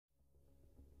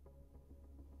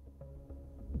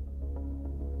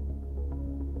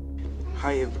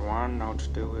Hi everyone, now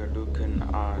today we are looking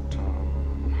at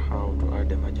how to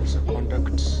add emergency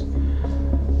contacts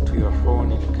to your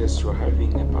phone in case you're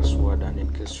having a password and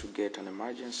in case you get an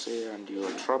emergency and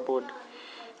you're troubled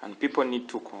and people need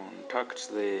to contact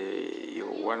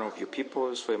one of your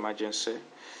people for emergency.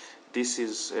 This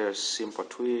is a simple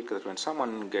tweak that when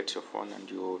someone gets your phone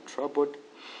and you're troubled,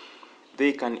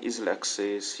 they can easily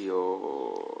access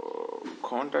your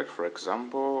contact. For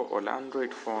example, on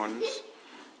Android phones,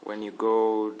 when you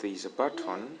go, there's a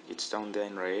button, it's down there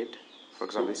in red. For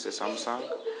example, it's a Samsung.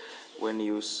 When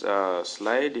you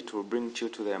slide, it will bring you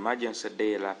to the emergency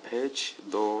dialer page,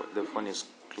 though the phone is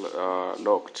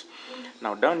locked.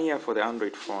 Now down here for the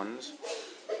Android phones,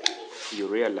 you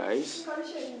realize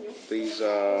there's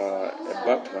a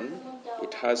button.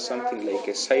 It has something like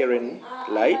a siren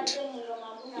light.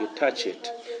 You touch it.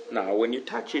 Now when you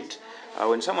touch it,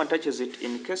 when someone touches it,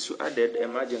 in case you added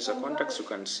emergency contacts, you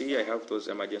can see I have those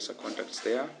emergency contacts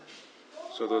there.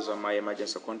 So those are my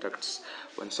emergency contacts.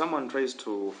 When someone tries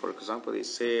to, for example, they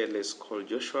say, let's call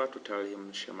Joshua to tell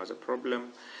him Shem has a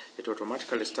problem, it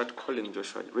automatically start calling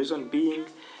Joshua. Reason being,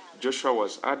 Joshua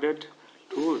was added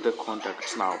to the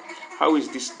contacts. Now, how is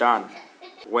this done?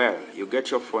 Well, you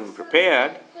get your phone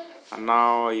prepared, and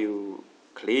now you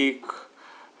click.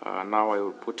 Now I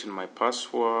will put in my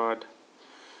password,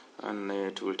 and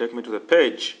it will take me to the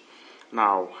page.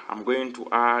 Now I'm going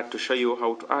to show you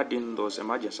how to add in those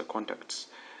emergency contacts.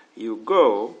 You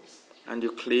go and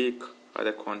you click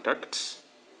the contacts,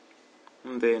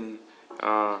 and then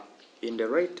in the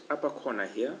right upper corner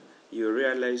here, you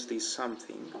realize there's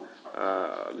something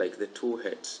like the two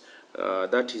heads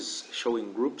that is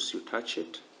showing groups. You touch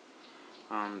it,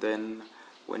 and then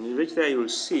when you reach there, you will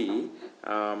see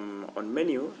on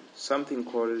menu something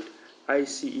called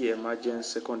ICE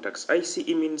emergency contacts. ICE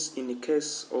means in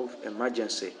case of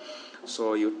emergency.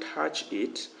 So you touch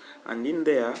it, and in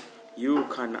there you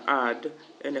can add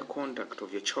any contact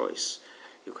of your choice.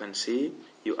 You can see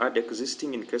you add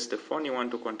existing in case the phone you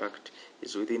want to contact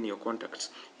is within your contacts.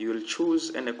 You will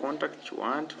choose any contact you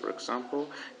want, for example,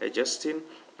 Justin,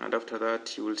 and after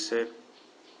that you will say,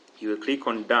 you will click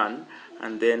on done,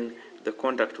 and then the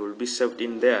contact will be saved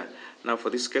in there. Now for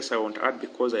this case I won't add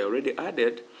because I already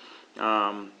added,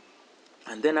 and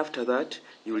then after that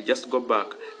you will just go back.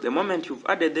 The moment you've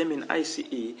added them in ICE,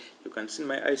 you can see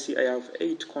my ICE, I have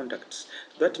 8 contacts.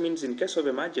 That means in case of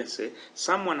emergency,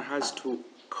 someone has to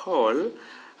call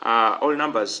all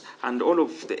numbers, and all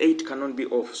of the 8 cannot be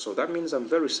off. So that means I'm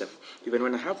very safe. Even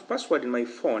when I have password in my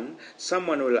phone,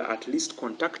 someone will at least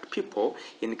contact people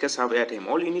in case I have airtime.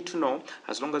 All you need to know,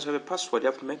 as long as you have a password,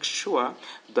 you have to make sure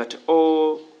that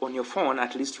all on your phone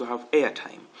at least you have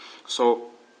airtime. So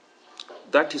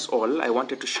that is all I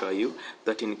wanted to show you,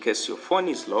 that in case your phone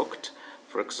is locked,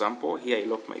 for example, here I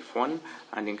lock my phone,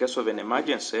 and in case of an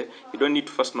emergency, you don't need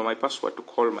to first know my password to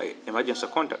call my emergency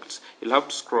contacts. You'll have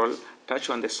to scroll, touch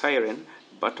on the siren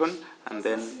button, and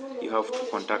then you have to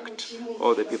contact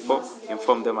all the people,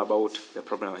 inform them about the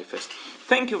problem I faced.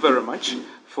 Thank you very much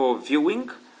for viewing.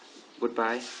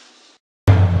 Goodbye.